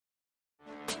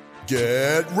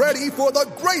Get ready for the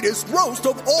greatest roast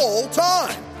of all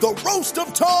time, the Roast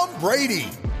of Tom Brady,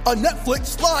 a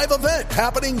Netflix live event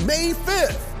happening May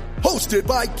 5th. Hosted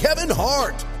by Kevin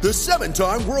Hart, the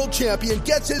 7-time world champion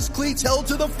gets his cleats held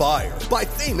to the fire by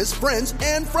famous friends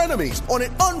and frenemies on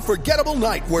an unforgettable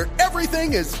night where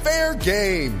everything is fair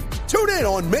game. Tune in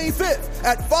on May 5th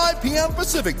at 5 p.m.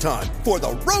 Pacific time for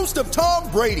the Roast of Tom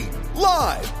Brady,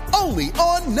 live only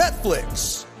on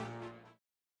Netflix.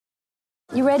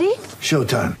 You ready?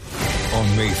 Showtime.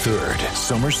 On May 3rd,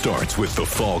 summer starts with The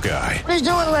Fall Guy. Let's do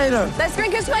it later. Let's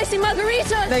drink a spicy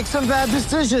margarita. Make some bad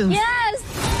decisions.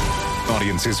 Yes!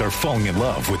 Audiences are falling in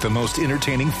love with the most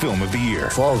entertaining film of the year.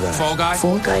 Fall Guy. Fall Guy?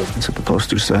 Fall Guy. That's what the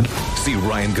poster said. See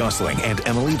Ryan Gosling and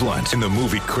Emily Blunt in the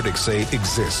movie critics say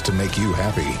exists to make you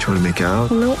happy. Trying to make it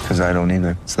out? Nope. Because I don't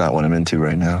either. It's not what I'm into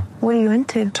right now. What are you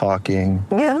into? Talking.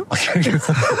 Yeah.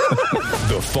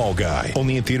 The Fall Guy.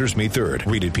 Only in theaters May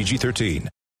 3rd. Rated PG-13.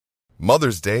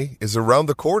 Mother's Day is around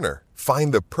the corner.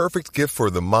 Find the perfect gift for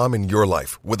the mom in your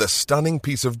life with a stunning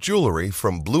piece of jewelry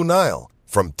from Blue Nile.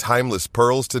 From timeless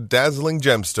pearls to dazzling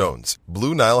gemstones,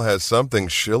 Blue Nile has something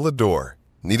she'll adore.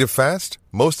 Need it fast?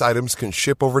 Most items can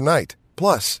ship overnight.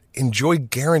 Plus, enjoy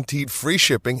guaranteed free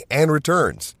shipping and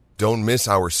returns. Don't miss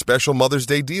our special Mother's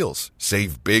Day deals.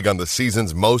 Save big on the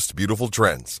season's most beautiful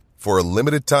trends. For a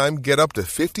limited time, get up to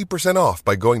 50% off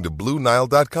by going to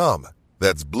BlueNile.com.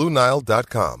 That's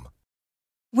BlueNile.com.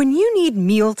 When you need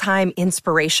mealtime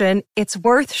inspiration, it's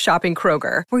worth shopping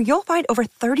Kroger, where you'll find over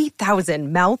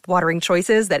 30,000 mouth-watering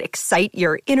choices that excite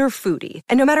your inner foodie.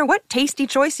 And no matter what tasty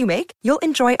choice you make, you'll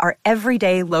enjoy our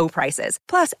everyday low prices,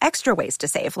 plus extra ways to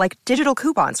save, like digital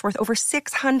coupons worth over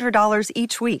 $600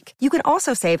 each week. You can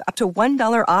also save up to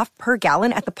 $1 off per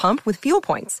gallon at the pump with fuel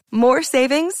points. More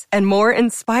savings and more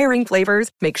inspiring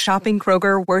flavors make shopping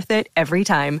Kroger worth it every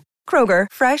time. Kroger,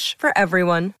 fresh for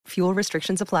everyone. Fuel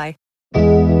restrictions apply.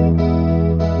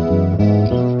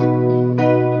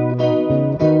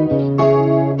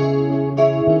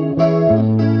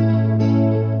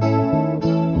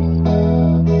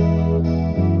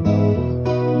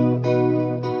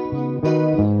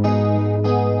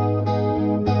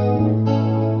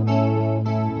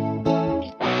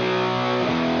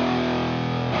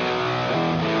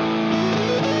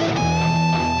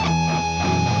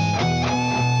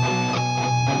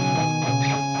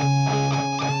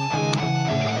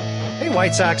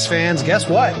 White Sox fans, guess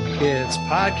what? It's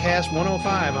Podcast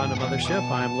 105 on the Mothership.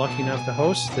 I'm lucky enough to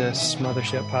host this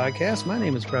Mothership podcast. My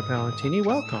name is Brett Valentini.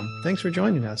 Welcome. Thanks for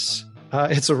joining us.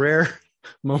 It's a rare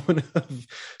moment of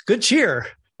good cheer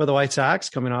for the White Sox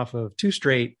coming off of 2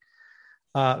 straight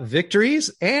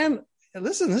victories. And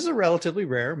listen, this is a relatively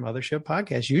rare Mothership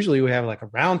podcast. Usually we have like a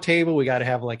round table. We got to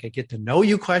have like a get to know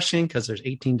you question because there's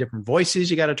 18 different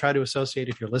voices you got to try to associate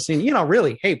if you're listening. You know,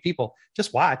 really, hey, people,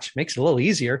 just watch. Makes it a little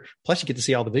easier. Plus you get to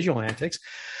see all the visual antics.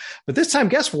 But this time,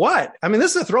 guess what? I mean,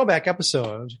 this is a throwback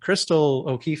episode. Crystal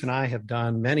O'Keefe and I have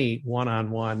done many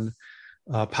one-on-one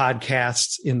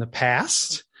podcasts in the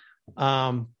past.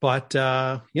 But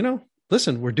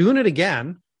listen, we're doing it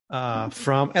again.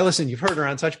 Listen, you've heard her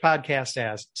on such podcasts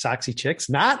as Soxy Chicks,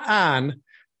 not on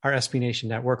our SB Nation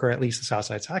network, or at least the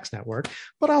Southside Sox network,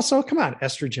 but also, come on,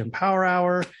 Estrogen Power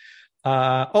Hour.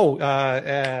 What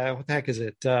the heck is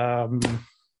it? Come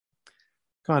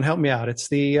on, help me out. It's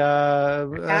the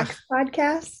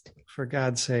podcast. For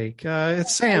God's sake.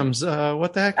 It's Sam's.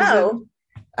 What the heck is it?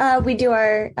 We do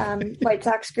our White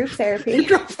Sox group therapy.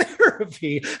 Group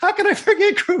therapy. How can I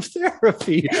forget group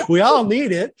therapy? We all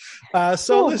need it.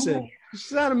 Listen,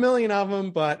 there's not a million of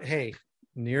them, but hey,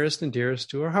 nearest and dearest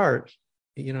to our heart.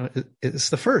 You know, it's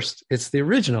the first. It's the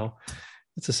original.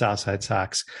 It's a Southside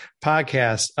Sox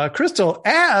podcast. Crystal,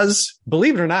 as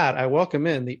believe it or not, I welcome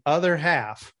in the other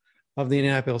half of the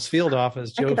Indianapolis field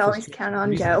office. I could always count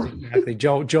on Joe. Exactly.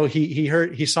 Joe,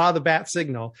 he saw the bat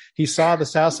signal. He saw the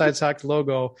Southside Sox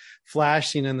logo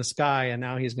flashing in the sky, and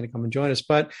now he's going to come and join us.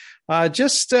 But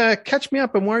just catch me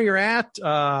up on where you're at.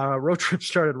 Road trip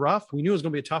started rough. We knew it was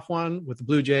going to be a tough one with the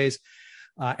Blue Jays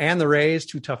and the Rays,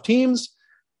 2 tough teams,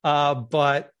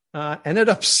 but ended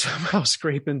up somehow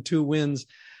scraping 2 wins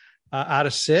out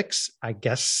of 6. I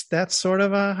guess that's sort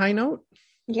of a high note.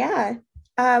 Yeah.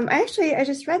 I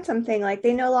just read something like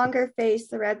they no longer face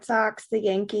the Red Sox, the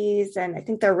Yankees, and I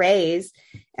think the Rays,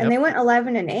 and they went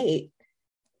 11-8.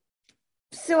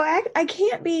 So I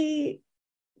can't be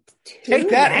too take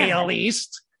that mad. AL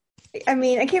East. I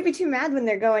mean, I can't be too mad when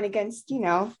they're going against,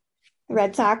 the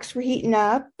Red Sox were heating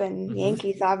up, and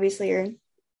Yankees obviously are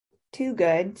too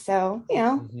good. So,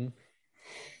 that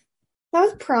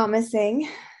was promising.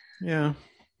 Yeah.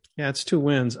 Yeah, it's 2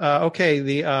 wins. Okay,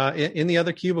 in the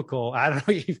other cubicle, I don't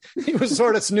know, he was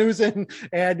sort of snoozing.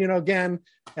 And, again,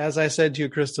 as I said to you,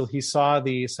 Crystal, he saw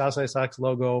the Southside Sox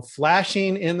logo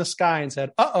flashing in the sky and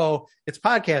said, uh-oh, it's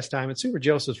podcast time. It's Super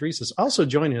Joseph Reeses also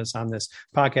joining us on this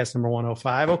podcast number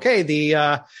 105. Okay,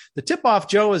 the tip-off,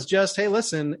 Joe, is just, hey,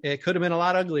 listen, it could have been a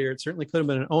lot uglier. It certainly could have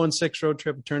been an 0-6 road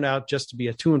trip. It turned out just to be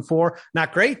a 2-4.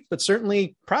 Not great, but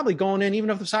certainly probably going in, even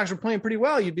if the Sox were playing pretty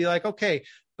well, you'd be like, okay,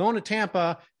 going to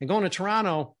Tampa and going to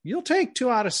Toronto, you'll take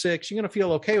 2 out of 6. You're going to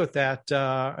feel okay with that.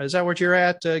 Is that what you're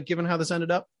at, given how this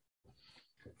ended up?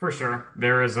 For sure.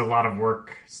 There is a lot of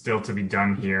work still to be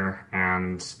done here.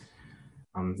 And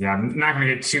I'm not going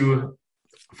to get too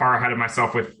far ahead of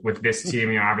myself with this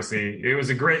team. Obviously, it was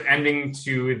a great ending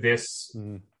to this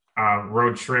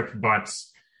road trip. But,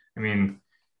 I mean,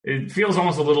 it feels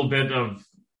almost a little bit of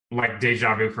like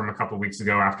deja vu from a couple of weeks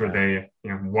ago after they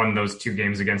won those 2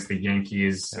 games against the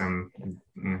Yankees.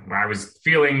 I was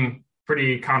feeling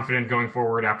pretty confident going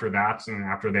forward after that, and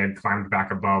after they had climbed back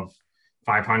above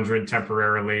 500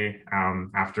 temporarily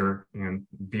after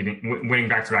winning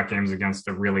back-to-back games against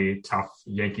a really tough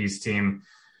Yankees team.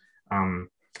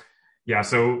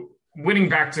 So winning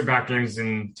back-to-back games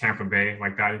in Tampa Bay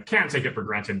like that, you can't take it for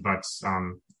granted. But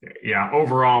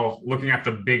overall, looking at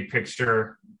the big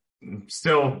picture,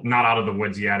 still not out of the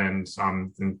woods yet, and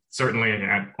certainly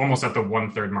almost at the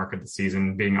 1/3 mark of the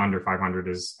season, being under 500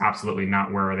 is absolutely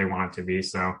not where they want it to be.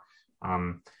 So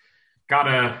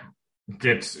gotta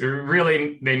get,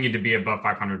 really, they need to be above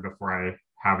 500 before I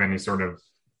have any sort of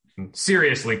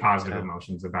seriously positive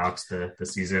emotions about the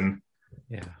season.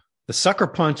 Yeah. The sucker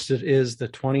punch that is the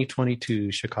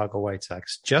 2022 Chicago White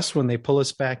Sox. Just when they pull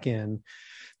us back in,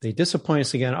 they disappoint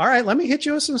us again. All right, let me hit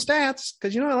you with some stats,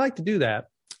 because I like to do that.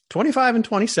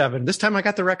 25-27. This time I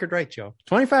got the record right, Joe.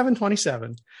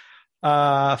 25-27.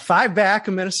 5 back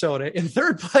of Minnesota in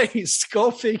 3rd place.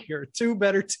 Go figure. 2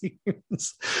 better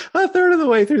teams. A third of the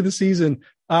way through the season.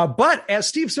 But as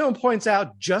Steve Stone points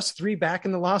out, just 3 back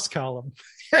in the loss column.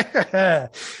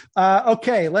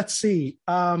 Okay, let's see.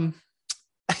 The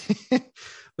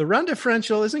run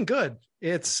differential isn't good.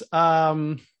 It's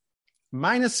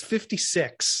minus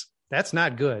 56. That's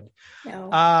not good.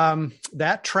 No.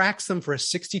 That tracks them for a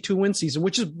 62-win season,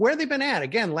 which is where they've been at.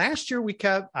 Again, last year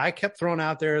I kept throwing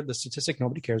out there the statistic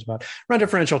nobody cares about. Run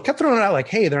differential, kept throwing it out like,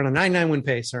 hey, they're on a 99 win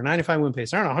pace or a 95 win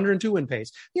pace. They're on a 102 win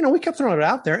pace. We kept throwing it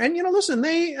out there. And, listen,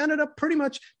 they ended up pretty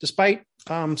much, despite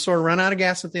sort of run out of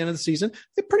gas at the end of the season,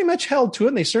 they pretty much held to it.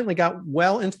 And they certainly got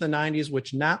well into the 90s,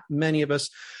 which not many of us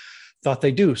thought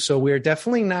they do. So we're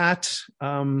definitely not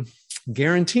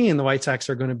guaranteeing the White Sox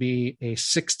are going to be a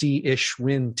 60-ish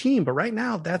win team. But right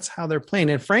now, that's how they're playing.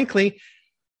 And frankly,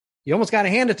 you almost got to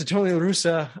hand it to Tony La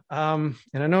Russa. And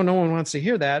I know no one wants to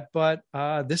hear that, but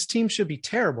this team should be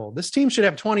terrible. This team should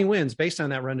have 20 wins based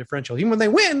on that run differential. Even when they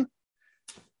win,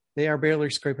 they are barely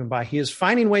scraping by. He is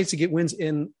finding ways to get wins.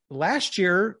 In last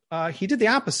year, he did the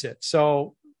opposite.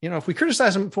 So, if we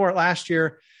criticize him for it last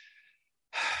year,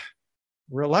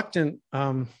 reluctant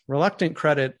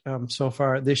credit so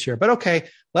far this year, but okay,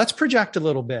 let's project a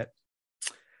little bit.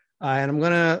 And I'm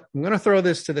gonna throw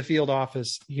this to the field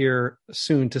office here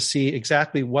soon to see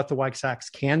exactly what the White Sox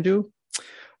can do.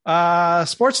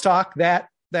 Sports Talk, that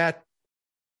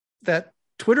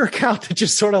Twitter account that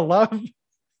just sort of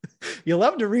you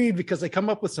love to read because they come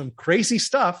up with some crazy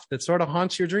stuff that sort of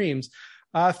haunts your dreams.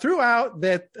 Throughout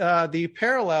that the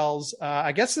parallels,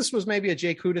 I guess this was maybe a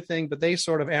Jay Cuda thing, but they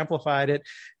sort of amplified it.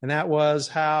 And that was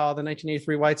how the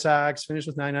 1983 White Sox finished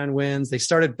with 99 wins. They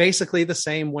started basically the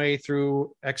same way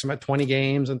through 20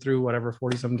 games and through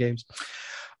 40-some games.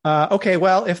 Okay,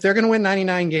 well, if they're going to win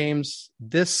 99 games,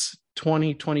 this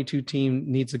 2022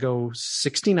 team needs to go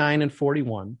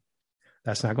 69-41.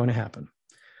 That's not going to happen.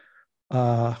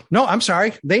 No, I'm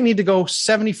sorry. They need to go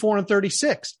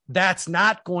 74-36. That's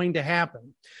not going to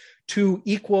happen. To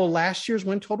equal last year's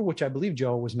win total, which I believe,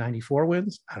 Joe, was 94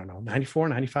 wins. I don't know, 94,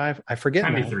 95. I forget.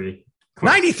 93.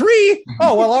 93?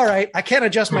 Oh, well, all right. I can't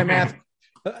adjust my math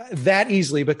that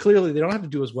easily, but clearly they don't have to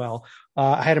do as well.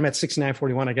 I had them at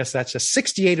 69-41. I guess that's just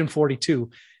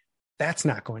 68-42. That's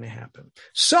not going to happen.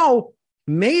 So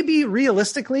maybe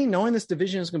realistically, knowing this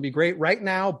division is going to be great right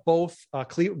now, both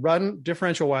run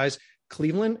differential wise,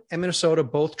 Cleveland and Minnesota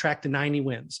both track to 90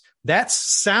 wins. That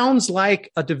sounds like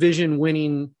a division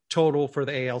winning total for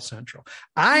the AL Central.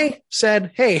 I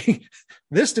said, hey,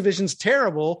 this division's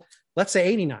terrible. Let's say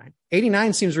 89.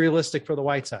 89 seems realistic for the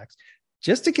White Sox.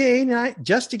 Just to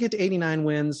get to 89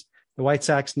 wins, the White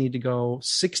Sox need to go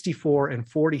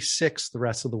 64-46 the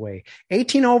rest of the way.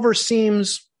 18 over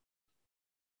seems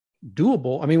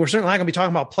doable. I mean, we're certainly not going to be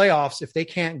talking about playoffs if they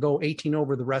can't go 18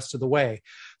 over the rest of the way.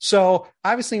 So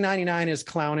obviously 99 is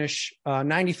clownish,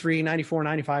 93, 94,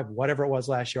 95, whatever it was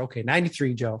last year. Okay.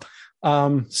 93, Joe,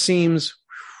 seems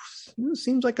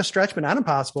like a stretch, but not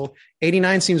impossible.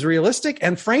 89 seems realistic.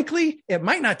 And frankly, it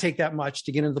might not take that much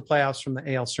to get into the playoffs from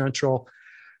the AL Central.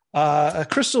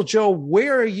 Crystal, Joe,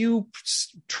 where are you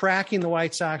tracking the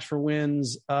White Sox for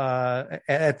wins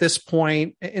at this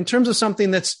point in terms of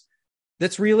something that's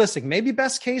realistic? Maybe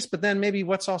best case, but then maybe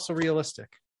what's also realistic?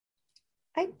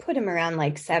 I'd put him around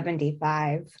like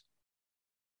 75.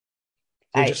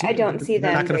 I don't see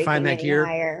them not going to find that gear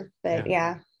higher, but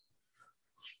yeah.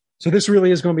 So this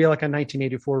really is going to be like a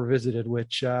 1984 revisited,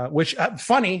 which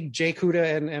funny, Jay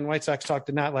Kuda and White Sox talk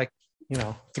did not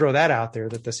throw that out there,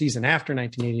 that the season after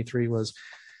 1983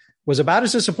 was about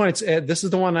as disappointing. This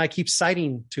is the one I keep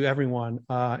citing to everyone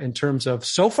in terms of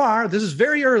so far. This is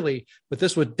very early, but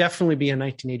this would definitely be a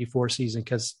 1984 season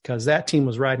because that team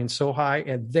was riding so high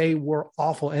and they were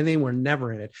awful and they were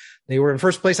never in it. They were in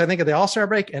first place, I think, at the All-Star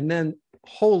break, and then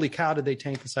holy cow, did they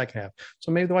tank the second half.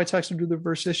 So maybe the White Sox will do the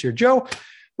reverse this year. Joe,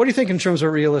 what do you think in terms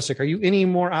of realistic? Are you any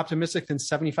more optimistic than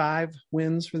 75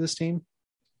 wins for this team?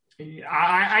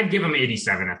 I'd give him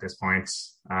 87 at this point.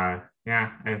 I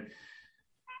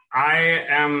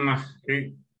am.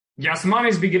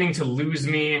 Yasmani's beginning to lose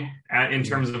me in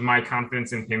terms of my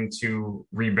confidence in him to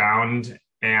rebound.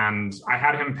 And I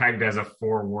had him pegged as a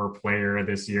 4-WAR player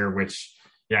this year, which,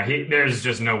 there's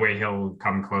just no way he'll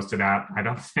come close to that. I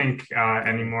don't think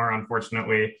anymore,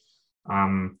 unfortunately.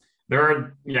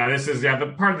 This is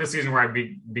the part of the season where I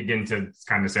begin to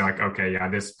kind of say like, okay,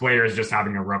 this player is just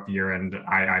having a rough year, and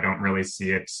I don't really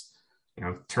see it,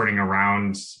 turning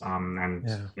around.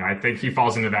 I think he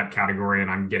falls into that category,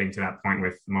 and I'm getting to that point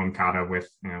with Moncada with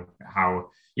how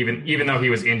even though he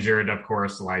was injured, of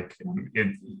course,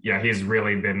 he's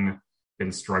really been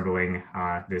struggling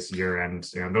this year, and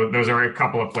those are a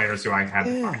couple of players who I had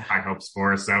high hopes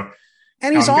for. So.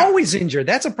 And he's always injured.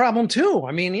 That's a problem too.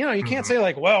 I mean, you can't say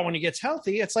like, well, when he gets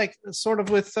healthy, it's like sort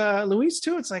of with Luis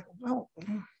too. It's like, well,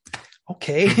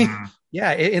 okay. Mm-hmm.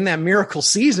 Yeah. In that miracle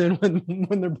season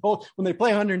when they play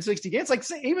 160 games, like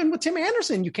even with Tim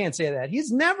Anderson, you can't say that.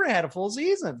 He's never had a full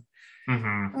season.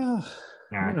 Mm-hmm.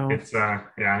 It's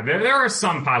there are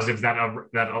some positives that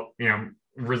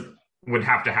would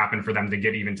have to happen for them to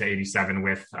get even to 87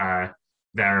 with,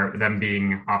 them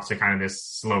being off to kind of this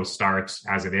slow start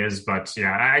as it is. But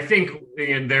I think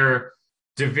their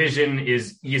division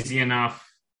is easy enough,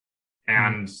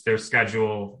 and their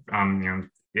schedule,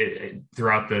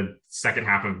 throughout the second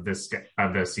half of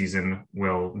the season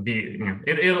will be,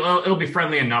 it'll be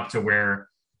friendly enough to where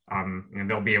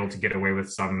they'll be able to get away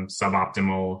with some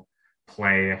suboptimal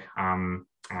play. And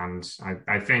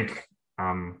I think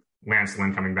Lance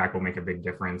Lynn coming back will make a big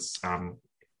difference.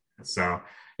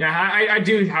 I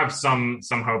do have some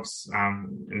hopes,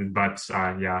 but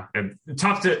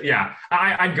tough to.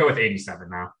 I'd go with 87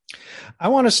 now. I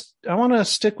want to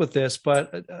stick with this,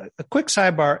 but a quick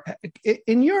sidebar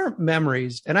in your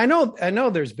memories, and I know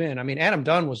there's been. I mean, Adam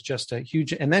Dunn was just a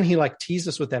huge, and then he teased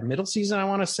us with that middle season. I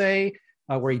want to say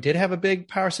where he did have a big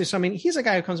power season. So I mean, he's a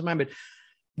guy who comes to mind, but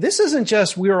this isn't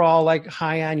just we were all like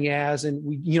high on Yaz and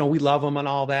we love him and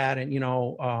all that, and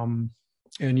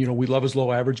we love his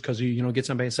low average because he, gets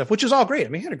on base and stuff, which is all great. I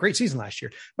mean, he had a great season last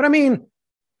year. But I mean,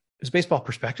 his baseball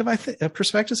perspective, or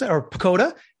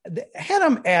PECOTA, had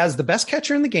him as the best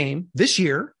catcher in the game this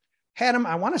year. Had him,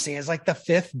 I want to say, as like the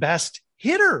 5th best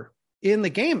hitter in the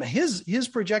game. His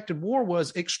projected WAR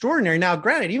was extraordinary. Now,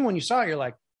 granted, even when you saw it, you're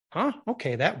like, huh?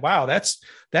 Okay, that's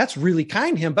really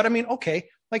kind to him. But I mean, okay,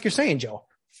 like you're saying, Joe,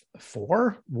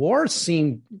 4 WAR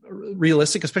seem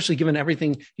realistic, especially given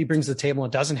everything he brings to the table.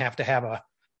 It doesn't have to have a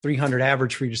 300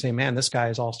 average for you to say, man, this guy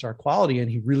is all-star quality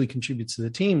and he really contributes to the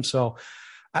team. So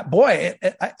I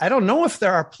don't know if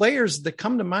there are players that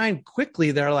come to mind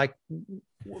quickly that are like,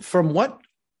 from what,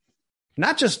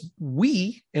 not just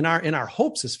we in our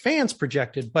hopes as fans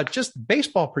projected, but just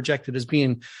baseball projected as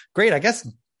being great. I guess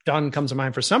Dunn comes to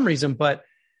mind for some reason, but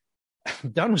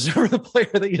Dunn was never the player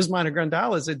that Yasmani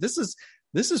Grandal is.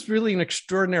 This is really an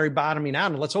extraordinary bottoming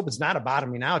out. And let's hope it's not a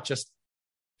bottoming out, just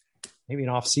maybe an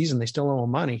off season. They still owe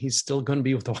him money. He's still going to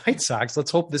be with the White Sox.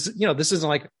 Let's hope this isn't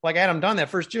like Adam Dunn that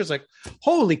first year. It's like,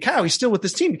 holy cow, he's still with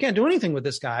this team. You can't do anything with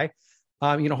this guy.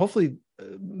 Hopefully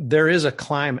there is a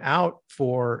climb out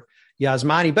for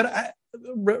Yasmani, but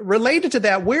related to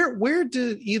that, where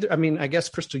do either, I mean, I guess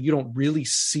Crystal, you don't really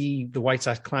see the White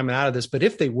Sox climbing out of this, but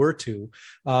if they were to,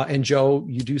 and Joe,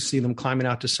 you do see them climbing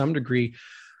out to some degree,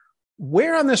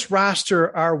 where on this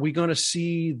roster are we going to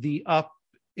see the up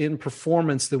in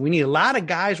performance that we need. A lot of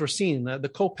guys we're seeing, the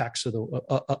Kopechs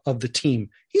of the team.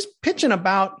 He's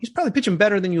probably pitching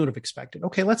better than you would have expected.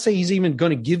 Okay, let's say he's even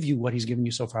going to give you what he's given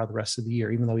you so far the rest of the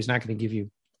year, even though he's not going to give you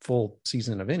full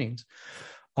season of innings.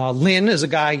 Lynn is a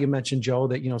guy you mentioned, Joe,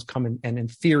 that, is coming and in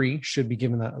theory should be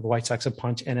giving the White Sox a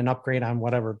punch and an upgrade on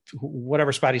whatever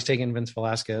spot he's taking, Vince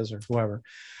Velasquez or whoever.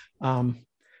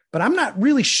 But I'm not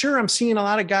really sure I'm seeing a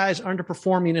lot of guys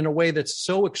underperforming in a way that's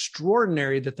so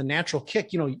extraordinary that the natural kick,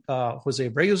 Jose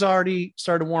Abreu's already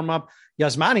started to warm up.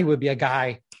 Yasmani would be a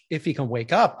guy if he can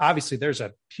wake up. Obviously, there's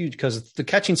a huge, because the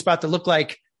catching spot that looked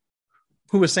like,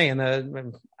 who was saying,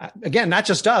 again, not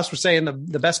just us, we're saying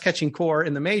the best catching core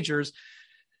in the majors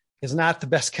is not the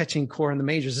best catching core in the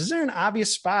majors. Is there an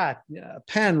obvious spot,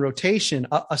 pen, rotation,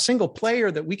 a single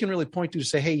player that we can really point to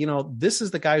say, hey, this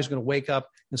is the guy who's going to wake up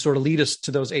and sort of lead us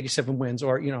to those 87 wins,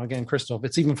 or, again, Crystal, if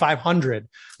it's even 500,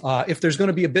 if there's going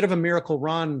to be a bit of a miracle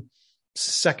run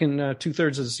second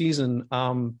 2/3 of the season,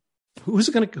 who's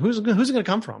it going to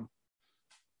come from?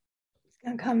 It's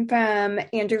going to come from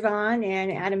Andrew Vaughn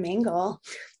and Adam Engel.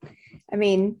 I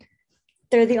mean,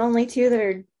 they're the only two that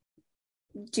are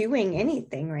doing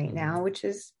anything right now, which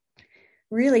is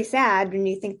really sad when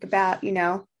you think about,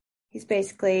 Andrew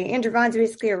Vaughn's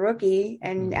basically a rookie,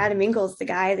 and Adam Engel's the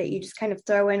guy that you just kind of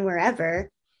throw in wherever.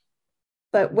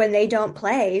 But when they don't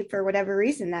play for whatever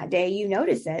reason that day, you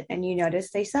notice it, and you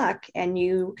notice they suck, and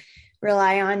you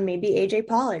rely on maybe AJ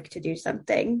Pollock to do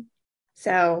something.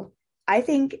 So I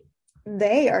think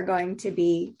they are going to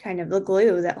be kind of the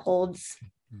glue that holds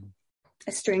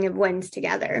a string of wins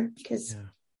together, because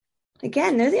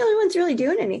again, they're the only ones really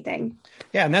doing anything.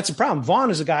 Yeah, and that's a problem. Vaughn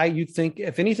is a guy you'd think,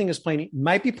 if anything is playing,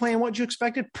 might be playing what you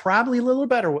expected, probably a little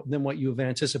better than what you've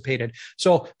anticipated.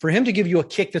 So for him to give you a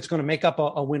kick that's going to make up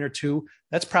a win or two,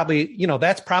 that's probably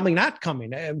not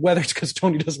coming, whether it's because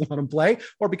Tony doesn't let him play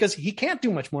or because he can't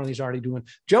do much more than he's already doing.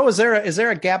 Joe, is there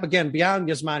a gap again beyond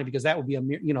Yasmani? Because that would be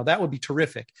that would be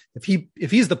terrific. If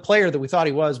he's the player that we thought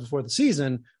he was before the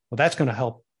season, well, that's going to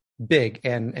help big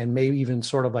and maybe even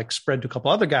sort of like spread to a couple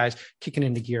other guys kicking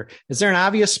into gear. Is there an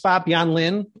obvious spot beyond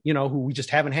Lynn, who we just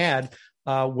haven't had,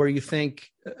 where you think,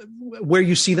 where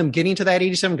you see them getting to that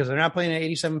 87? Because they're not playing at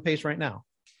 87 pace right now.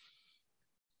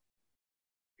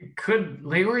 Could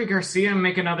Leury Garcia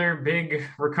make another big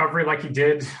recovery like he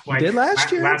did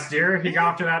last year? Last year, he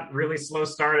got off to that really slow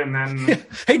start, and then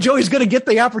hey, Joey's going to get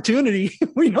the opportunity.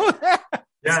 We know that.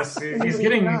 Yes, he's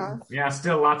getting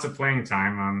still lots of playing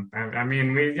time. I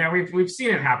mean, we've seen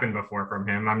it happen before from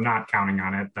him. I'm not counting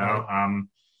on it though.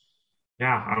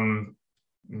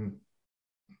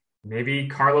 Maybe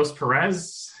Carlos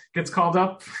Perez gets called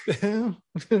up.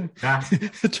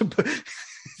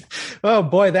 Oh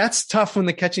boy, that's tough when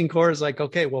the catching core is like,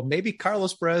 okay, well, maybe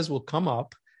Carlos Perez will come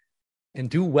up and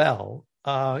do well.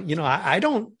 I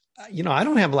don't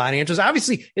have a lot of answers.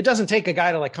 Obviously, it doesn't take a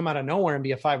guy to like come out of nowhere and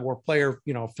be a 5-WAR player,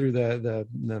 through the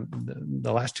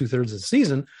last 2/3 of the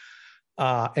season.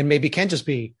 And maybe can just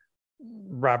be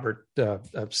Robert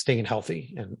staying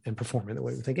healthy and performing the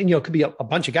way we think. And, it could be a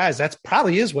bunch of guys. That's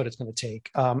probably is what it's going to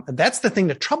take. And that's the thing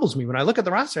that troubles me when I look at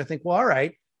the roster. I think, well, all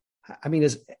right. I mean,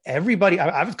 is everybody,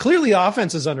 clearly the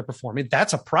offense is underperforming.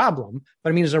 That's a problem. But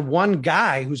I mean, is there one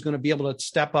guy who's going to be able to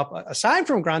step up aside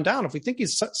from Grandal? If we think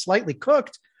he's slightly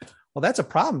cooked, well, that's a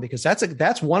problem, because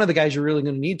that's one of the guys you're really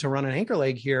going to need to run an anchor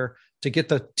leg here to get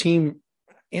the team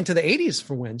into the 80s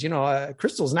for wins.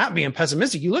 Crystal's not being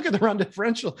pessimistic. You look at the run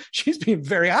differential, she's being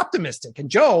very optimistic. And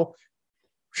Joe,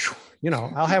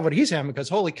 I'll have what he's having, because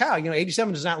holy cow,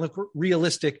 87 does not look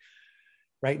realistic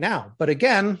right now. But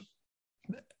again,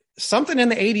 something in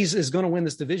the 80s is going to win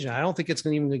this division. I don't think it's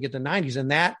even going to get the 90s.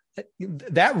 And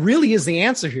that really is the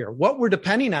answer here. What we're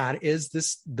depending on is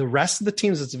the rest of the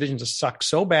teams in this division just suck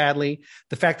so badly.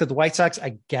 The fact that the White Sox,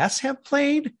 I guess, have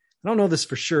played. I don't know this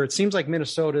for sure. It seems like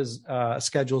Minnesota's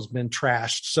schedule has been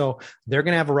trashed, so they're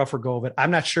going to have a rougher go of it.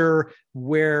 I'm not sure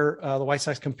where the White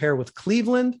Sox compare with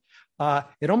Cleveland.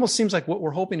 It almost seems like what we're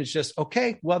hoping is just,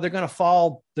 okay, well, they're going to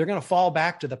fall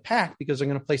back to the pack because they're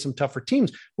going to play some tougher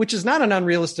teams, which is not an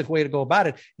unrealistic way to go about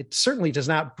it. It certainly does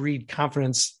not breed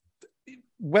confidence,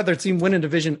 whether it's even winning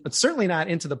division, but certainly not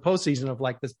into the postseason of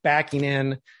like this backing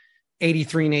in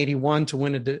 83 and 81 to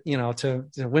win to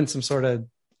win some sort of,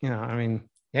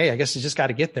 I guess you just got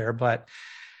to get there, but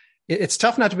it's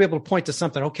tough not to be able to point to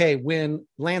something. Okay, when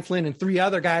Lance Lynn and 3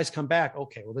 other guys come back,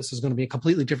 okay, well, this is going to be a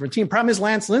completely different team. Problem is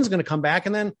Lance Lynn's going to come back,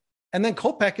 and then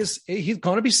Kopech he's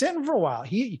going to be sitting for a while.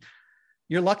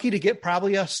 you're lucky to get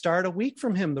probably a start a week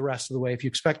from him the rest of the way. If you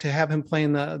expect to have him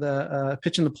playing the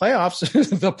pitch in the playoffs,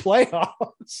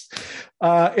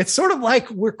 it's sort of like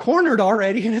we're cornered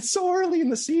already, and it's so early in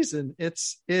the season.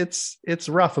 It's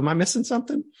rough. Am I missing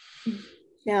something?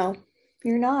 No,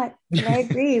 you're not. And I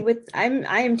agree with. I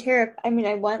am terrified. I mean,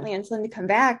 I want Lance Lynn to come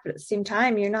back, but at the same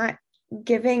time, you're not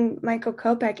giving Michael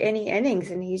Kopech any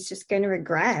innings, and he's just going to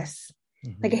regress.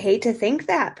 Mm-hmm. Like, I hate to think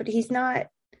that, but he's not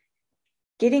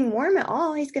getting warm at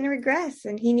all. He's going to regress,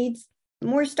 and he needs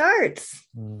more starts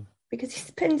because he's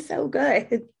been so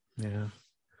good. Yeah.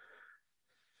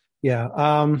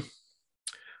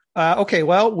 Okay.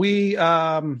 Well, we're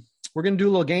going to do a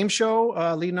little game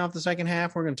show leading off the second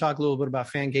half. We're going to talk a little bit about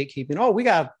fan gatekeeping. Oh, we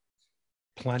got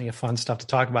plenty of fun stuff to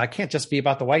talk about. It can't just be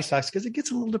about the White Sox because it gets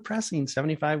a little depressing.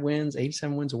 75 wins,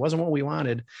 87 wins. It wasn't what we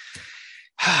wanted.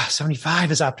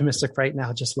 75 is optimistic right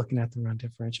now, just looking at the run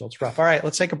differential. It's rough. All right,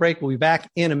 let's take a break. We'll be back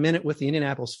in a minute with the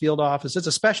Indianapolis Field Office. It's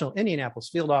a special Indianapolis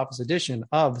Field Office edition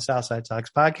of the Southside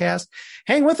Sox podcast.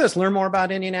 Hang with us. Learn more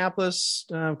about Indianapolis,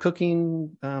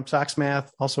 cooking, Sox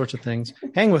math, all sorts of things.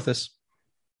 Hang with us.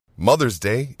 Mother's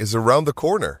Day is around the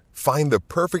corner. Find the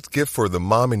perfect gift for the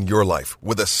mom in your life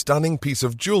with a stunning piece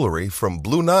of jewelry from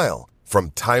Blue Nile. From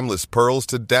timeless pearls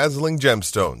to dazzling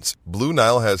gemstones, Blue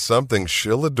Nile has something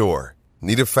she'll adore.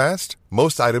 Need it fast?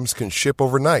 Most items can ship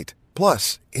overnight.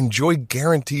 Plus, enjoy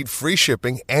guaranteed free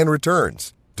shipping and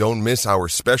returns. Don't miss our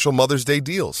special Mother's Day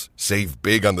deals. Save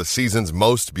big on the season's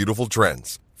most beautiful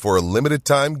trends. For a limited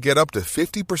time, get up to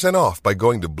 50% off by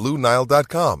going to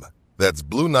BlueNile.com. That's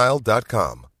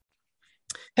BlueNile.com.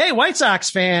 Hey, White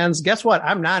Sox fans, guess what?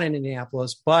 I'm not in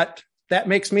Indianapolis, but that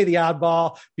makes me the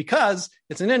oddball because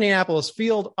it's an Indianapolis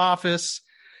Field Office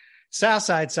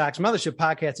Southside Sox Mothership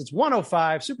podcast. It's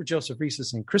 105. Super Joseph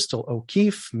Reeses and Crystal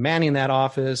O'Keefe manning that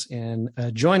office and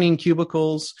joining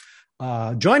cubicles.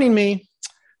 Joining me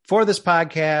for this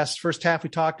podcast. First half, we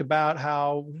talked about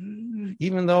how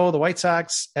even though the White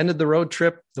Sox ended the road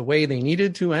trip the way they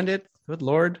needed to end it, good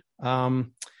Lord,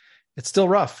 it's still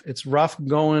rough. It's rough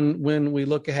going when we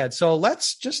look ahead. So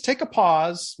let's just take a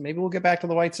pause. Maybe we'll get back to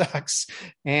the White Sox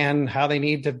and how they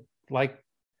need to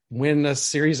win a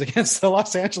series against the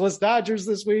Los Angeles Dodgers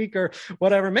this week or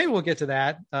whatever. Maybe we'll get to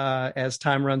that as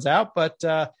time runs out, but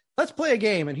let's play a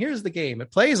game. And here's the game.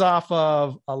 It plays off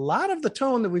of a lot of the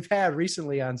tone that we've had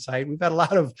recently on site. We've had a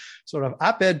lot of sort of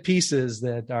op-ed pieces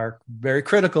that are very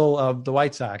critical of the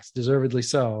White Sox, deservedly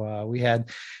so. We had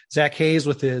Zach Hayes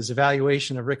with his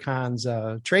evaluation of Rick Hahn's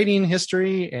trading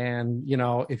history. And,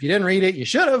 if you didn't read it, you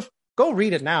should have. Go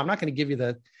read it now. I'm not going to give you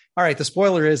the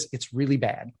spoiler is it's really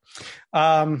bad.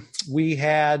 We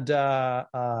had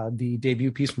the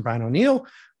debut piece from Brian O'Neill,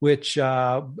 which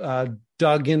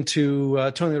dug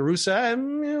into Tony La Russa.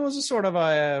 And it was a sort of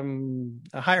a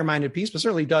higher-minded piece, but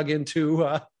certainly dug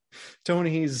into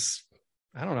Tony's,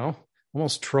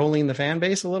 almost trolling the fan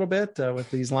base a little bit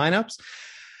with these lineups.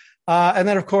 And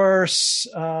then, of course,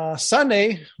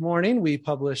 Sunday morning, we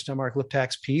published a Mark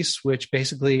Liptak's piece, which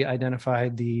basically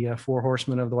identified the four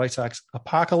horsemen of the White Sox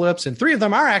apocalypse. And three of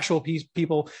them are actual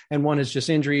people, and one is just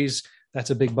injuries. That's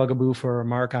a big bugaboo for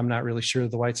Mark. I'm not really sure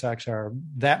the White Sox are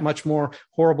that much more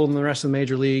horrible than the rest of the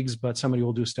major leagues, but somebody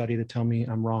will do a study to tell me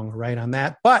I'm wrong or right on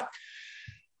that. But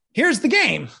here's the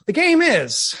game. The game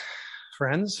is,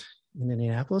 friends in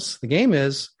Indianapolis, the game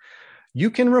is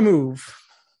you can remove.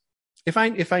 If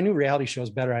I knew reality shows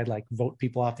better, I'd vote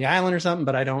people off the island or something,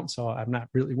 but I don't. So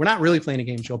we're not really playing a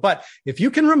game show. But if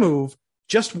you can remove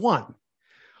just one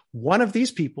of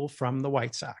these people from the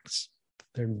White Sox,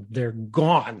 they're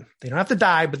gone. They don't have to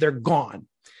die, but they're gone.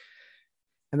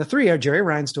 And the three are Jerry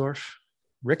Reinsdorf,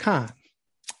 Rick Hahn,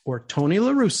 or Tony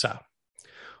La Russa.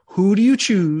 Who do you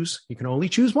choose? You can only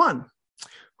choose one.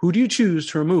 Who do you choose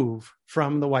to remove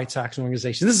from the White Sox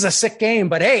organization? This is a sick game,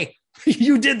 but hey,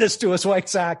 you did this to us, White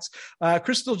Sox.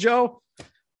 Crystal Joe,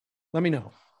 let me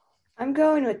know. I'm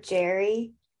going with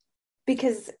Jerry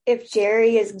because if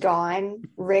Jerry is gone,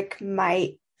 Rick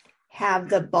might have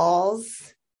the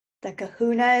balls, the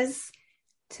kahunas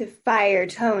to fire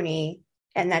Tony,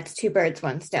 and that's two birds,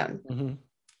 one stone. Mm-hmm.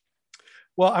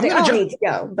 Well, I'm going to need to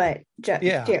go, but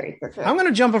Jerry for sure. I'm going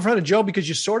to jump in front of Joe because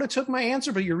you sort of took my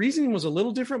answer, but your reasoning was a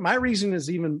little different. My reasoning is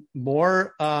even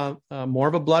more of a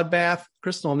bloodbath,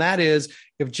 Crystal, and that is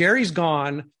if Jerry's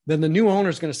gone, then the new owner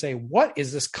is going to say, "What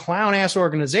is this clown ass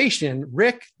organization?"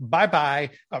 Rick, bye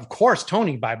bye. Of course,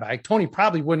 Tony, bye bye. Tony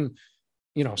probably wouldn't,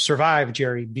 survive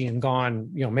Jerry being gone,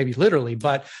 maybe literally,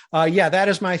 but that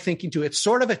is my thinking too. It's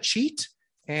sort of a cheat,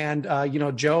 and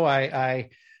Joe,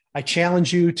 I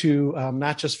challenge you to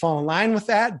not just fall in line with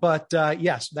that, but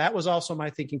yes, that was also my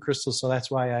thinking, Crystal. So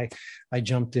that's why I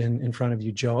jumped in front of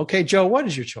you, Joe. Okay, Joe, what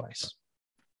is your choice?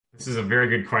 This is a very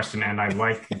good question, and I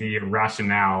like the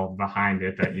rationale behind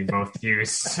it that you both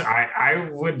used. I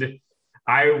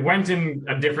went in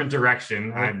a different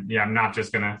direction. I'm not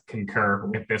just going to concur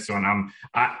with this one.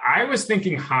 I was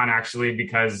thinking Hahn, actually,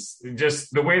 because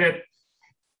just the way that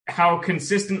how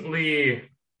consistently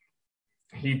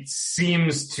he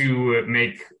seems to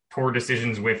make poor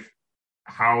decisions with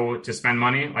how to spend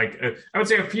money. Like I would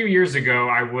say a few years ago,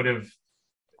 I would have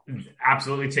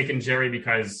absolutely taken Jerry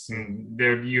because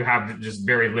there you have just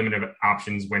very limited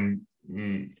options when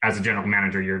as a general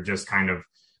manager, you're just kind of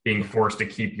being forced to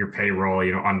keep your payroll,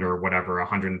 under whatever,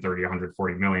 130,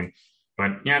 140 million.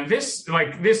 But yeah, this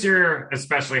year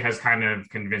especially has kind of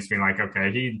convinced me like,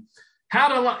 okay, he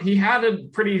had a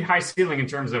pretty high ceiling in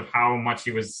terms of how much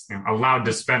he was allowed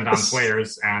to spend on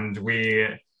players. And we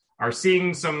are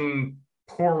seeing some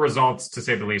poor results, to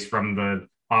say the least, from the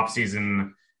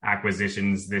offseason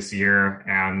acquisitions this year.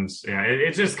 And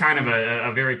it's just kind of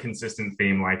a very consistent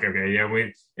theme. Like, okay,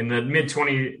 we in the mid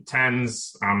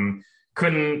 2010s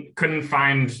couldn't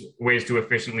find ways to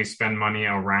efficiently spend money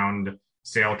around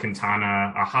Sale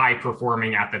Quintana, a high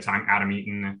performing at the time Adam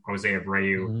Eaton, Jose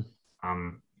Abreu,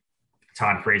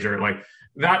 Todd Frazier. Like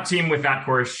that team with that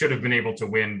core should have been able to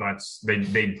win, but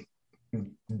they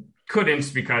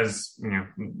couldn't because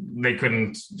they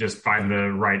couldn't just find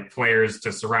the right players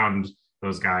to surround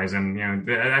those guys. And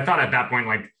I thought at that point,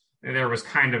 like, there was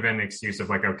kind of an excuse of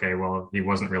like, okay, well, he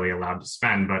wasn't really allowed to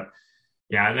spend. But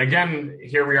yeah, again,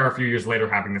 here we are a few years later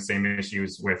having the same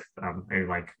issues with a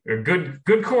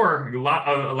good core,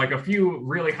 like a few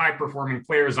really high performing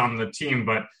players on the team,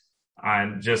 but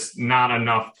just not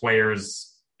enough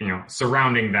players,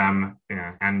 surrounding them.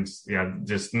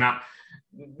 Just not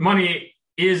money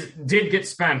did get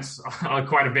spent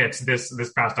quite a bit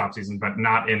this past offseason, but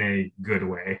not in a good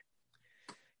way.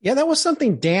 Yeah, that was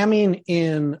something damning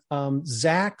in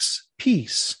Zach's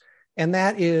piece. And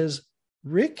that is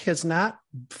Rick he's not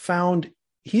found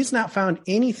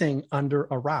anything under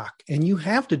a rock. And you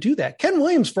have to do that. Ken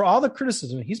Williams, for all the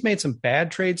criticism, he's made some bad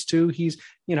trades too. He's,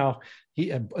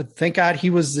 thank God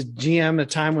he was the GM at a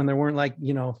time when there weren't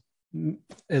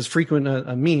as frequent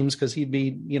memes, because he'd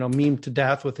be, memed to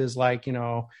death with his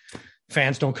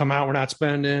fans don't come out, we're not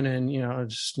spending.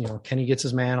 And, Kenny gets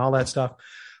his man, all that stuff.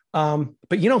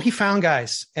 But he found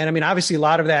guys. And I mean, obviously a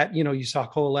lot of that, you saw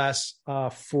coalesce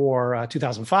for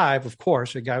 2005, of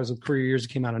course, a guy was with career years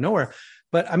that came out of nowhere.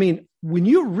 But I mean, when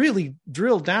you really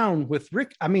drill down with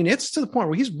Rick, I mean, it's to the point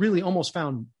where he's really almost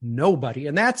found nobody.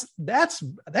 And that's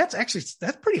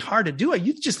pretty hard to do.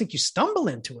 You just think you stumble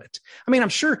into it. I mean, I'm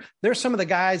sure there's some of the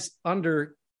guys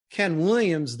under Ken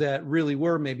Williams that really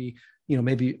were maybe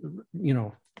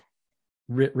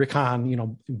Rick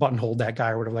Hahn, buttonholed that guy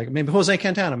or whatever, like maybe Jose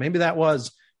Quintana, maybe that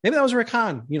was Rick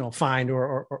Hahn, find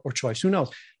or choice, who knows?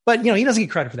 But, he doesn't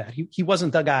get credit for that. He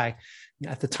wasn't the guy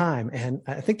at the time. And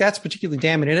I think that's particularly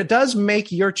damning. And it does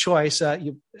make your choice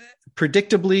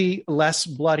predictably less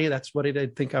bloody. That's what I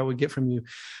think I would get from you,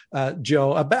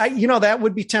 Joe. But that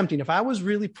would be tempting. If I was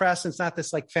really pressed, it's not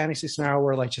this fantasy scenario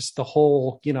where just the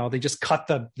whole, they just cut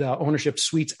the ownership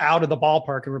suites out of the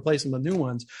ballpark and replace them with new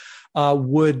ones.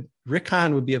 Rick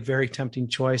Hahn would be a very tempting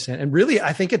choice. And really,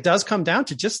 I think it does come down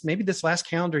to just maybe this last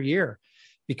calendar year,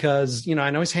 because, I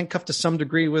know he's handcuffed to some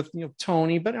degree with,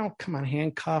 Tony, but come on,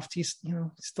 handcuffed. He's,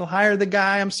 still hired the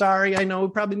guy. I'm sorry. I know we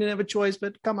probably didn't have a choice,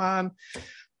 but come on.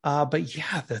 But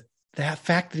yeah, that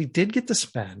fact that he did get to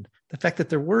spend, the fact that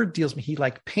there were deals, he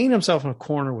painted himself in a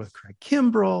corner with Craig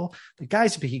Kimbrell, the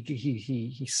guys,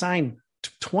 he signed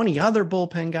 20 other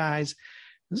bullpen guys.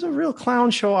 This is a real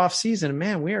clown show off season. And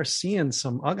man, we are seeing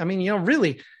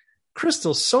really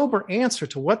Crystal's sober answer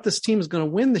to what this team is going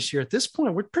to win this year. At this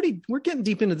point, we're getting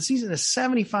deep into the season at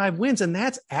 75 wins. And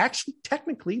that's actually,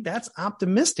 technically, that's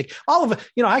optimistic. All of it,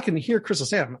 I can hear Crystal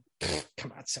saying,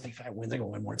 come on, 75 wins. They're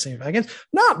going to win more than 75 games.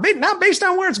 Not based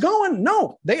on where it's going.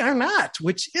 No, they are not,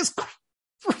 which is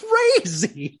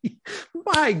crazy.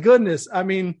 My goodness. I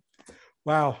mean,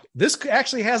 wow. This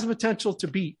actually has the potential to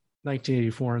beat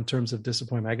 1984 in terms of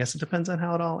disappointment. I guess it depends on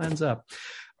how it all ends up.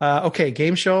 Okay,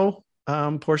 game show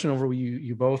portion over.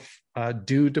 You both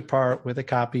do depart with a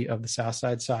copy of the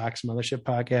Southside Sox Mothership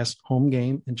Podcast home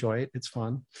game. Enjoy it; it's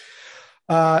fun.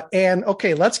 And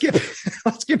okay, let's get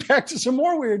back to some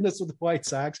more weirdness with the White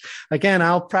Sox. Again,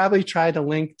 I'll probably try to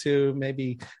link to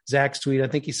maybe Zach's tweet. I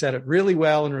think he said it really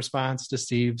well in response to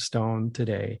Steve Stone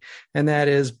today, and that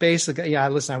is basically,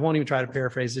 listen, I won't even try to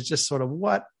paraphrase. It's just sort of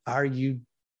what are you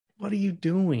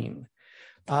doing?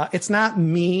 It's not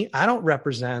me. I don't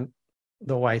represent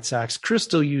the White Sox.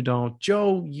 Crystal, you don't.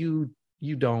 Joe, you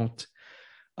don't.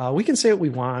 We can say what we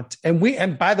want.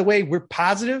 And by the way, we're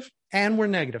positive and we're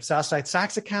negative. Southside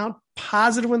Sox account,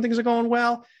 positive when things are going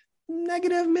well,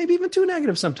 negative, maybe even too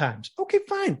negative sometimes. Okay,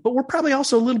 fine. But we're probably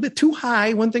also a little bit too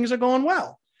high when things are going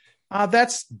well.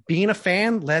 That's being a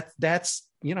fan. That's,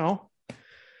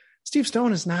 Steve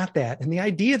Stone is not that. And the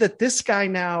idea that this guy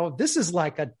now, this is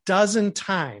like a dozen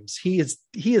times he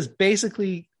is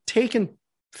basically taken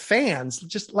fans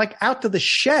just like out to the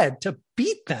shed to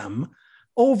beat them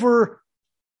over.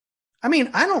 I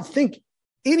mean, I don't think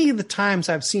any of the times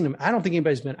I've seen him, I don't think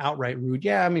anybody's been outright rude.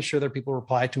 Yeah, I mean, sure, there are people who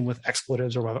reply to him with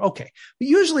expletives or whatever. Okay. But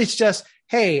usually it's just,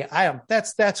 hey,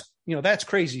 that's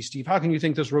crazy, Steve. How can you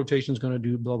think this rotation is going to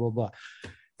do blah, blah, blah.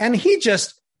 And he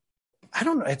just, I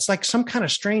don't know. It's like some kind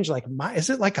of strange, is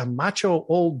it like a macho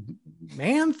old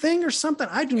man thing or something?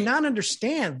 I do not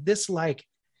understand this like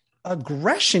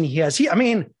aggression he has. I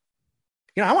want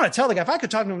to tell the guy, if I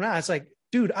could talk to him now, it's like,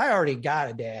 dude, I already got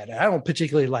a dad. I don't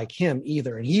particularly like him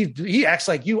either. And he acts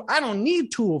like you. I don't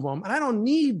need two of them. And I don't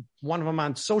need one of them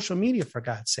on social media, for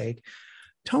God's sake.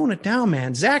 Tone it down,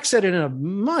 man. Zach said it in a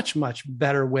much, much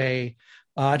better way.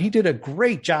 He did a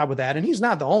great job with that. And he's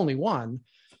not the only one.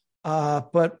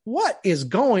 But what is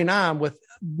going on with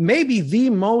maybe the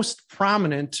most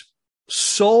prominent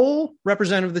sole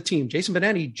representative of the team? Jason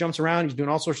Benetti jumps around. He's doing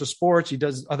all sorts of sports. He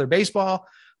does other baseball.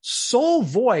 Sole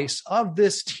voice of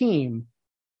this team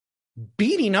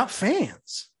beating up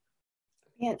fans.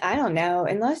 Man, I don't know.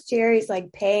 Unless Jerry's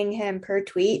like paying him per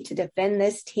tweet to defend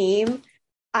this team,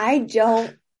 I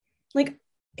don't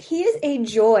he is a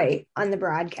joy on the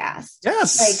broadcast.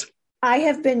 Yes. I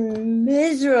have been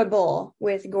miserable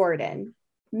with Gordon.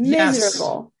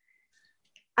 Miserable. Yes.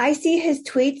 I see his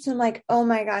tweets and I'm like, oh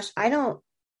my gosh, I don't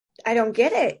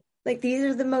get it. Like, these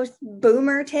are the most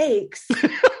boomer takes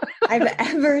I've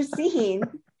ever seen.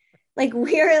 Like,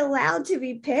 we're allowed to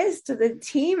be pissed. The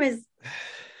team is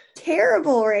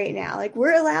terrible right now. Like,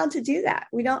 we're allowed to do that.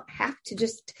 We don't have to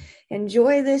just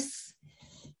enjoy this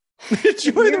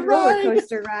the roller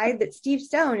coaster ride that Steve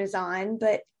Stone is on.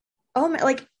 But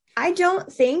I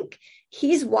don't think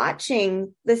he's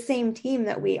watching the same team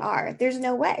that we are. There's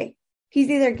no way. He's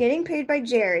either getting paid by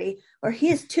Jerry or he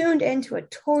is tuned into a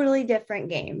totally different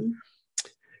game.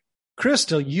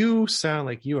 Crystal, you sound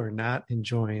like you are not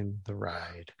enjoying the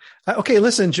ride. Okay,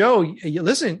 listen, Joe,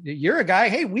 you're a guy.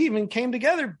 Hey, we even came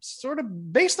together sort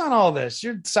of based on all this.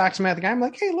 You're Sox math guy. I'm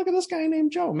like, hey, look at this guy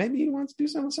named Joe. Maybe he wants to do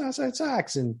something with Southside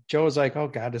Sox. And Joe's like, oh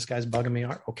God, this guy's bugging me.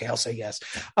 Okay, I'll say yes.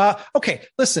 Okay,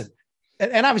 listen.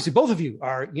 And obviously both of you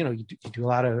are, you do a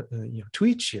lot of,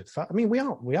 tweets.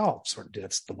 We all sort of do.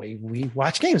 That's the way we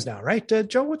watch games now, right?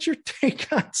 Joe, what's your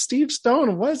take on Steve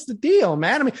Stone? What's the deal,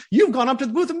 man? I mean, you've gone up to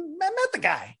the booth and met the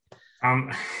guy.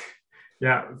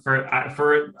 Yeah,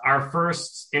 for our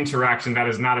first interaction, that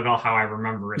is not at all how I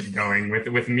remember it going,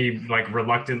 with me like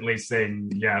reluctantly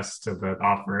saying yes to the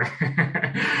offer.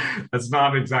 That's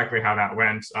not exactly how that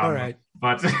went. All right.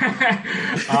 But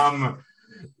I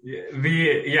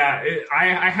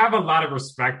have a lot of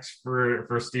respect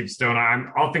for Steve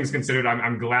Stone. All things considered,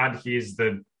 I'm glad he's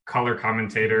the color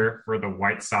commentator for the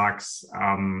White Sox.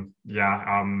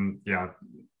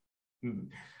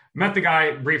 Met the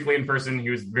guy briefly in person. He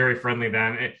was very friendly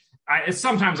then.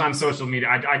 Sometimes on social media,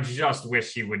 I just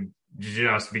wish he would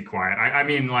just be quiet.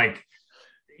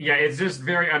 It's just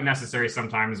very unnecessary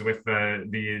sometimes with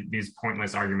these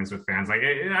pointless arguments with fans.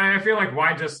 I feel like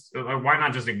why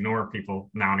not just ignore people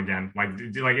now and again?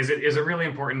 Is it really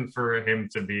important for him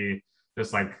to be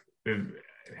just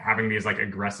having these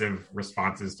aggressive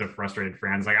responses to frustrated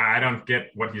fans? I don't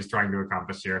get what he's trying to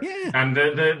accomplish here. Yeah. And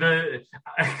the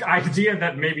idea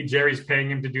that maybe Jerry's paying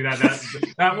him to do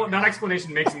that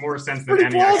explanation makes more sense than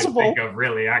any plausible. I can think of,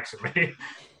 really, actually.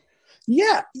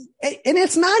 Yeah, and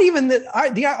it's not even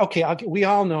that. We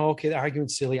all know. Okay, the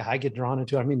argument's silly. I get drawn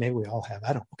into it. I mean, maybe we all have.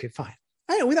 I don't. Okay, fine.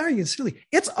 I know with argument's silly.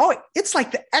 It's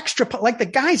like the extra. Like the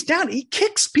guy's down. He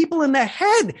kicks people in the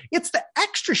head. It's the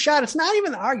extra shot. It's not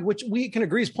even the argument, which we can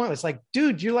agree is pointless. Like,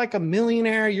 dude, you're like a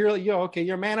millionaire. You're okay.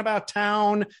 You're a man about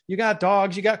town. You got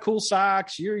dogs. You got cool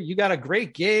socks. You got a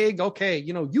great gig. Okay,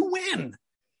 you win.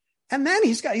 And then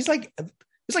he's like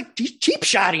cheap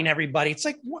shotting everybody. It's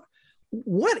like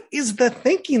what is the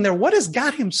thinking there? What has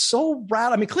got him so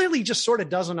riled? I mean, clearly he just sort of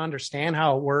doesn't understand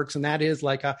how it works. And that is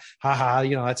like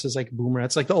that's just like boomer.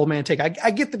 It's like the old man take.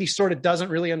 I get that he sort of doesn't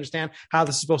really understand how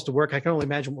this is supposed to work. I can only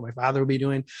imagine what my father would be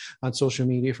doing on social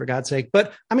media, for God's sake.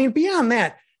 But I mean, beyond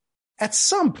that, at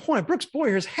some point, Brooks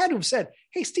Boyers had to have said,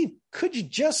 hey, Steve, could you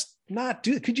just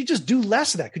do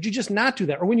less of that? Could you just not do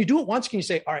that? Or when you do it once, can you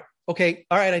say, all right, okay,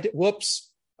 all right, I did,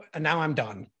 whoops, and now I'm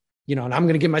done, and I'm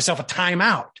going to give myself a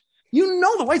timeout.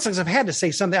 The White Sox have had to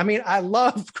say something. I mean, I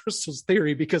love Crystal's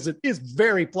theory because it is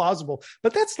very plausible,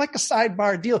 but that's like a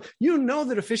sidebar deal.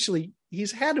 That officially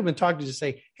he's had to have been talking to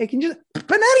say, hey,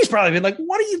 Benetti's probably been like,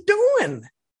 what are you doing?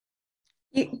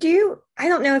 I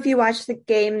don't know if you watched the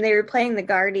game. They were playing the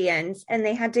Guardians and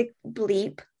they had to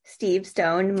bleep Steve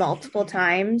Stone multiple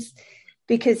times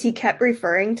because he kept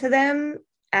referring to them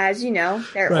as,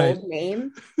 their old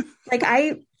name. Like,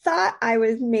 I thought I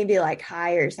was maybe like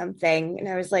high or something. And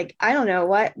I was like, I don't know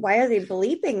why are they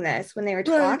bleeping this when they were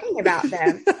talking about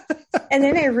them? And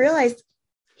then I realized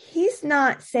he's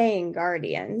not saying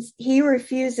Guardians. He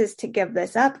refuses to give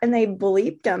this up and they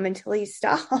bleeped him until he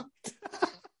stopped.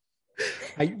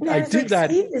 I did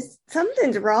that.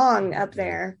 Something's wrong up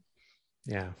there.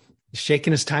 Yeah.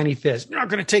 Shaking his tiny fist. You're not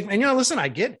going to take me. And listen, I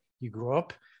get it. He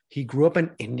grew up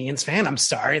an Indians fan. I'm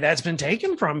sorry that's been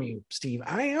taken from you, Steve.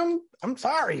 I'm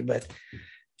sorry, but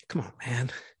come on, man.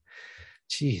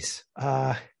 Jeez.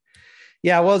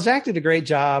 Zach did a great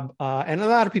job. And a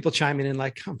lot of people chiming in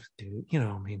like, come on, dude,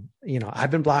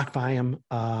 I've been blocked by him.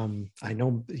 I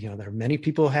know, there are many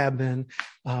people have been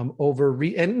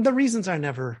and the reasons are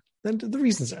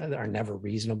never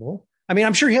reasonable. I mean,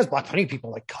 I'm sure he has blocked plenty of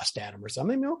people like cussed at him or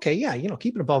something. Okay, yeah,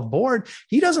 keep it above board.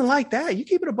 He doesn't like that. You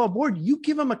keep it above board. You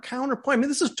give him a counterpoint. I mean,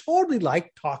 this is totally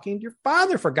like talking to your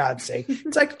father, for God's sake.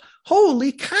 It's like,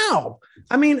 holy cow.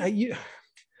 I mean,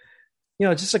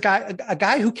 just a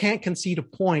guy who can't concede a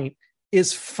point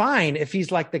is fine if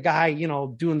he's like the guy,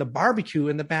 doing the barbecue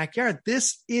in the backyard.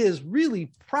 This is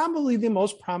really probably the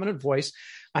most prominent voice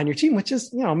on your team, which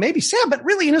is, maybe sad, but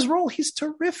really in his role, he's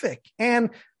terrific.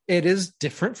 And it is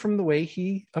different from the way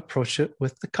he approached it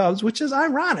with the Cubs, which is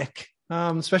ironic,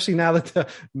 especially now that the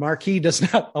marquee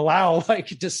does not allow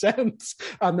dissents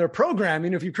on their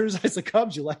programming. If you criticize the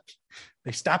Cubs,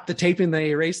 they stop the taping,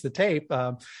 they erase the tape.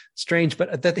 Strange,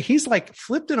 but that he's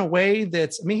flipped in a way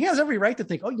he has every right to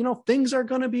think, things are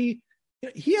going to be.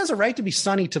 He has a right to be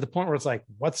sunny to the point where it's like,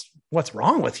 what's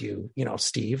wrong with you,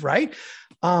 Steve, right?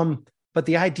 But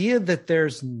the idea that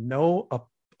there's no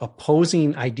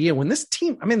opposing idea when this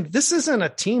team, this isn't a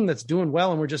team that's doing well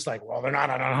and we're just like, well, they're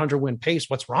not on a 100-win pace.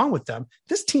 What's wrong with them?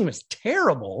 This team is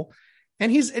terrible.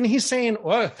 And he's saying,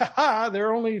 well,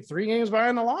 they're only 3 games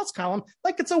behind the loss column.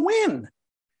 Like it's a win.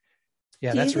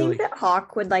 Yeah, that's really. Do you think that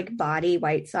Hawk would body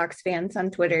White Sox fans on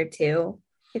Twitter too?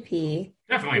 If he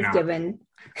definitely not given.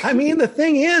 The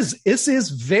thing is, this is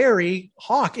very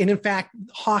Hawk. And in fact,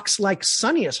 Hawk's like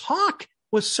sunniest. Hawk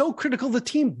was so critical of the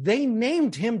team, they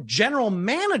named him general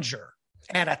manager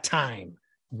at a time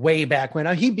way back when.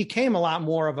 Now, he became a lot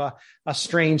more of a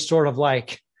strange sort of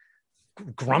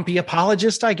grumpy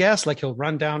apologist, I guess. He'll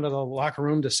run down to the locker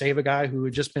room to save a guy who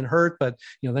had just been hurt, but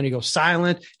then he goes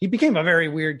silent. He became a very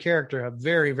weird character, a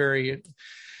very, very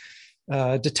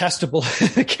detestable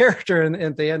character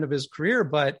at the end of his career.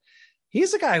 But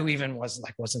he's a guy who even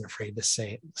wasn't afraid to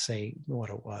say what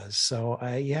it was. So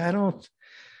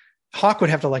Hawk would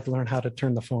have to learn how to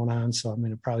turn the phone on. So,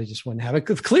 it probably just wouldn't have it.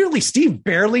 Because clearly Steve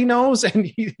barely knows and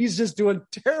he's just doing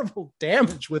terrible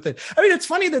damage with it. It's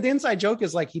funny that the inside joke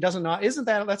is he doesn't know.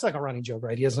 That's like a running joke,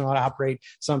 right? He doesn't know how to operate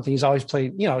something. He's always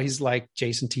played, he's like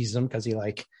Jason teases him because he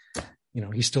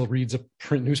he still reads a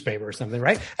print newspaper or something,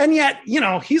 right? And yet,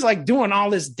 he's doing all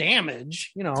this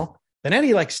damage, Then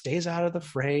Eddie stays out of the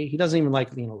fray. He doesn't even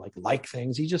like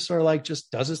things. He just sort of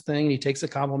just does his thing and he takes the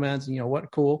compliments and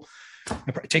what cool.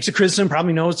 Takes a criticism,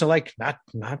 probably knows to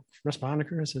not respond to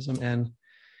criticism. And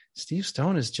Steve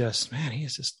Stone is just, man, he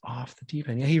is just off the deep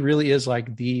end. Yeah, he really is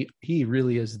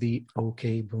the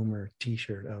OK Boomer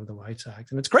t-shirt of the White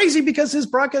Sox. And it's crazy because his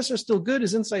broadcasts are still good.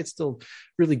 His insight's still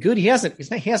really good. He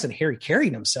hasn't Harry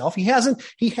Carried himself. He hasn't,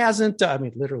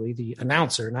 literally the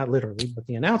announcer, not literally, but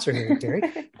the announcer Harry Carey.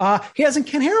 He hasn't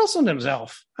Ken Harrelson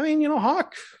himself.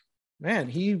 Hawk, man,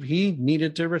 he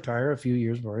needed to retire a few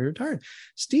years before he retired.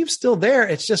 Steve's still there.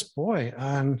 It's just, boy,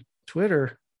 on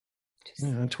Twitter,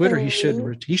 he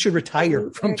should retire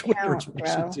from Twitter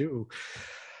too.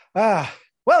 Well,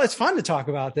 it's fun to talk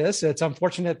about this. It's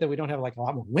unfortunate that we don't have a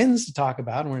lot more wins to talk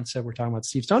about. And instead we're talking about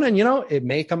Steve Stone. And, it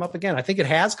may come up again. I think it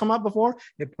has come up before.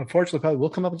 It unfortunately probably will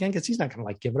come up again because he's not going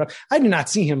to give it up. I do not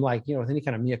see him with any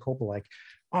kind of mea culpa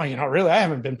oh, really, I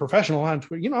haven't been professional on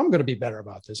Twitter. I'm going to be better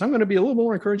about this. I'm going to be a little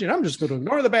more encouraging. I'm just going to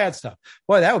ignore the bad stuff.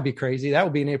 Boy, that would be crazy. That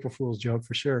would be an April Fool's joke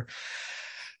for sure.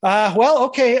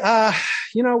 Okay.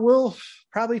 We'll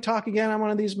probably talk again on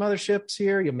one of these motherships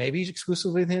here. Maybe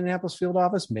exclusively the Indianapolis field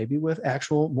office, maybe with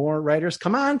actual more writers.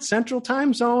 Come on, Central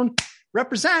Time Zone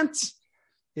represents.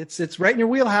 It's right in your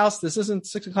wheelhouse. This isn't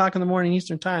 6:00 in the morning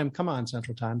Eastern Time. Come on,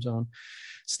 Central Time Zone.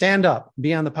 stand up,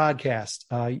 be on the podcast.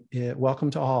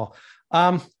 Welcome to all.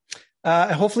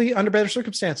 Hopefully under better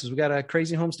circumstances. We got a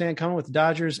crazy homestand coming with the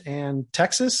Dodgers and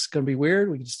Texas. It's going to be weird.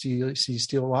 We can see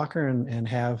Steele Walker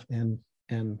and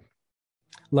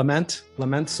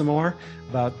lament some more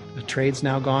about the trades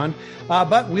now gone.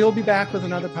 But we'll be back with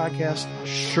another podcast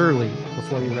surely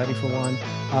before you're ready for one.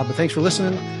 But thanks for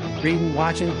listening, reading,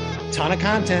 watching. Ton of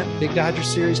content. Big Dodgers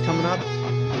series coming up.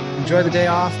 Enjoy the day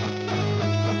off.